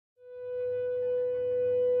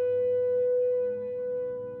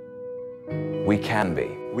We can be.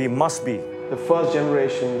 We must be the first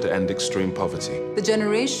generation to end extreme poverty. The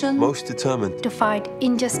generation most determined to fight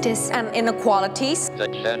injustice and inequalities. The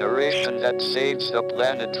generation that saves the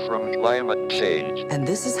planet from climate change. And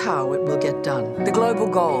this is how it will get done. The global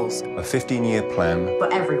goals. A 15-year plan For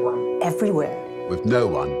everyone, everywhere. With no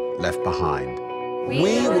one left behind.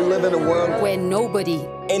 We will live in a world where nobody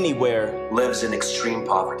anywhere lives in extreme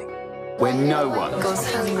poverty. Where no one goes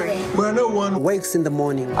hungry. Where no one wakes in the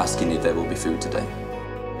morning asking if there will be food today.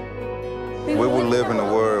 We will live in a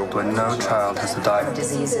world where no child has to die of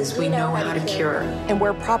diseases we know how to cure. And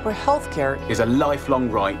where proper health care is a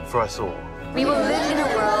lifelong right for us all. We will live in a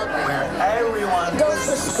world where everyone goes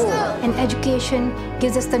to school. And education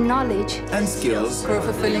gives us the knowledge and skills for a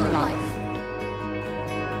fulfilling life.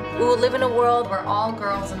 We will live in a world where all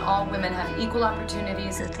girls and all women have equal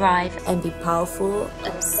opportunities to thrive and be powerful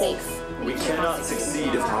and safe. We cannot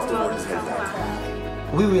succeed if half the world is held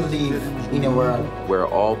back. We will live in a world where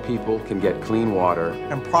all people can get clean water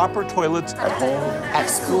and proper toilets at home, at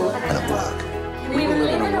school, and at work. We will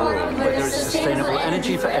live in a world where there is sustainable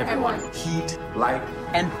energy for everyone. Heat, light,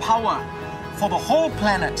 and power for the whole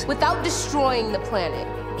planet. Without destroying the planet.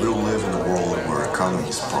 We'll live in a world where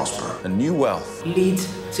economies prosper. And new wealth leads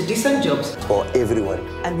to decent jobs for everyone.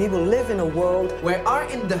 And we will live in a world where our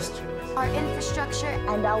industry, our infrastructure,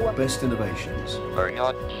 and our best innovations are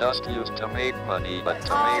not just used to make money, but to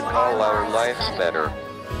make all our lives better.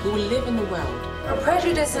 We will live in a world where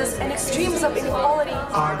prejudices and extremes of inequality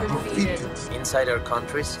are defeated. Inside our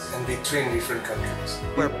countries and between different countries.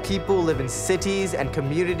 Where people live in cities and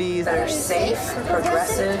communities that are safe,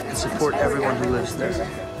 progressive, and support everyone who lives there.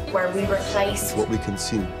 Where we replace what we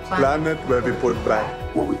consume. Planet where we put back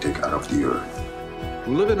what we take out of the earth.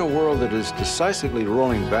 We live in a world that is decisively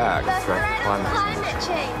rolling back the threat of climate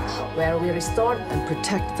change. Where we restore and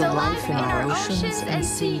protect the life in our oceans and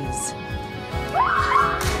seas.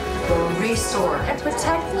 We'll restore and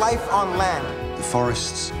protect life on land. The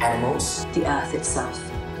forests, animals, the earth itself.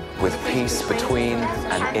 With peace between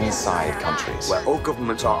and inside countries. Where all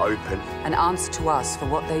governments are open. And answer to us for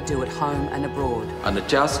what they do at home and abroad. And the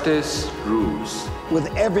justice rules. With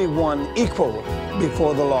everyone equal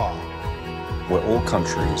before the law. Where all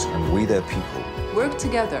countries and we their people work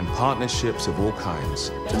together in partnerships of all kinds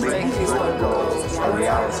to make these goals a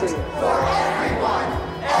reality. For everyone,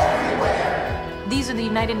 everywhere. These are the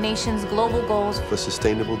United Nations global goals for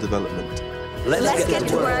sustainable development. Let's get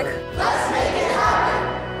to work. Let's make